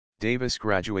Davis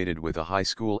graduated with a high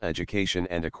school education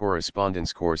and a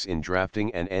correspondence course in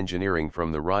drafting and engineering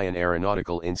from the Ryan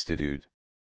Aeronautical Institute.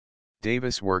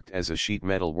 Davis worked as a sheet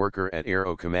metal worker at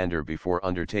Aero Commander before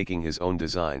undertaking his own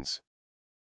designs.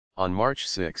 On March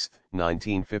 6,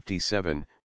 1957,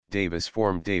 Davis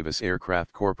formed Davis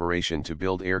Aircraft Corporation to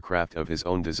build aircraft of his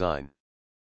own design.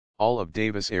 All of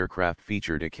Davis aircraft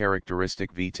featured a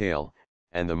characteristic V-tail,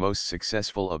 and the most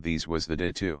successful of these was the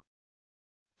D-2.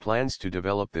 Plans to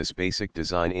develop this basic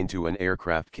design into an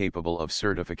aircraft capable of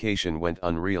certification went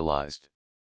unrealized.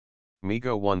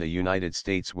 MEGO won the United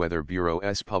States Weather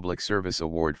Bureau's Public Service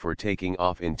Award for taking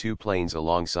off in two planes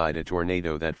alongside a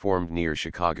tornado that formed near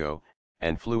Chicago,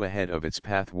 and flew ahead of its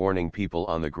path warning people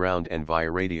on the ground and via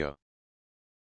radio.